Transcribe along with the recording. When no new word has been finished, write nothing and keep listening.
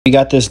We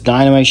got this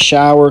Dynamene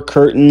shower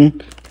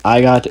curtain.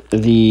 I got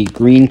the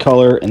green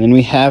color, and then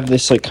we have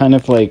this kind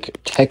of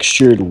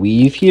textured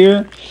weave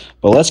here.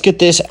 But let's get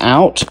this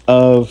out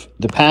of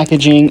the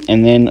packaging,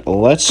 and then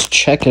let's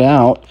check it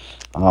out.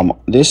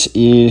 This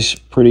is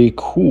pretty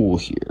cool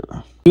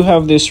here. You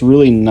have this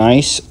really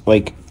nice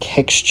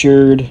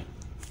textured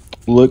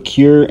look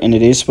here, and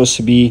it is supposed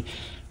to be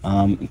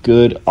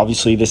good.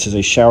 Obviously this is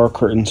a shower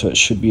curtain, so it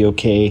should be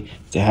okay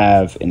to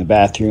have in the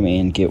bathroom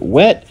and get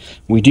wet.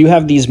 We do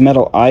have these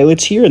metal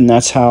eyelets here, and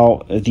that's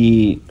how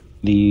the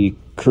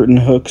curtain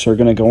hooks are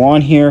going to go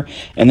on here.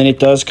 And then it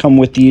does come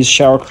with these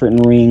shower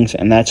curtain rings,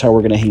 and that's how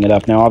we're going to hang it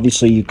up. Now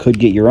obviously you could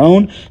get your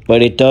own,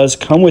 but it does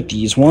come with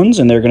these ones,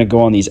 and they're going to go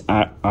on these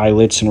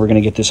eyelets, and we're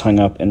going to get this hung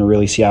up and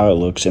really see how it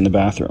looks in the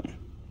bathroom.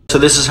 So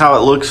this is how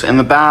it looks in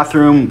the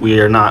bathroom. We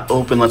are not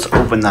open. Let's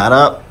open that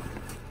up.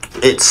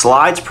 It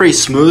slides pretty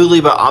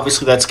smoothly, but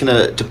obviously that's going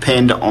to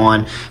depend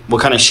on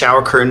what kind of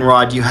shower curtain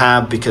rod you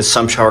have, because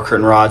some shower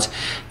curtain rods,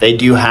 they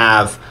do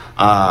have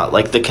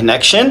the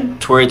connection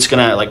to where it's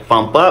going to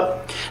bump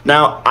up.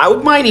 Now I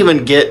might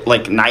even get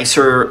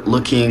nicer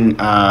looking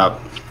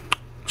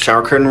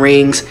shower curtain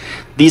rings.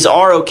 These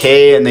are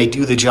okay and they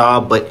do the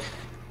job, but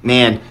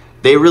man,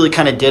 they really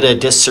kind of did a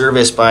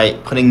disservice by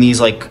putting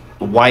these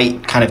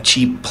white kind of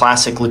cheap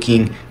plastic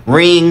looking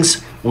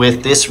rings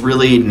with this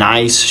really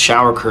nice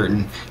shower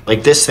curtain.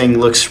 This thing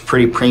looks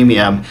pretty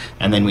premium,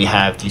 and then we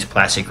have these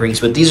plastic rings,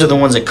 but these are the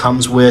ones it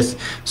comes with,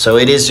 so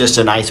it is just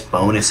a nice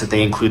bonus that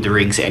they include the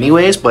rings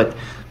anyways. But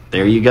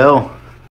there you go.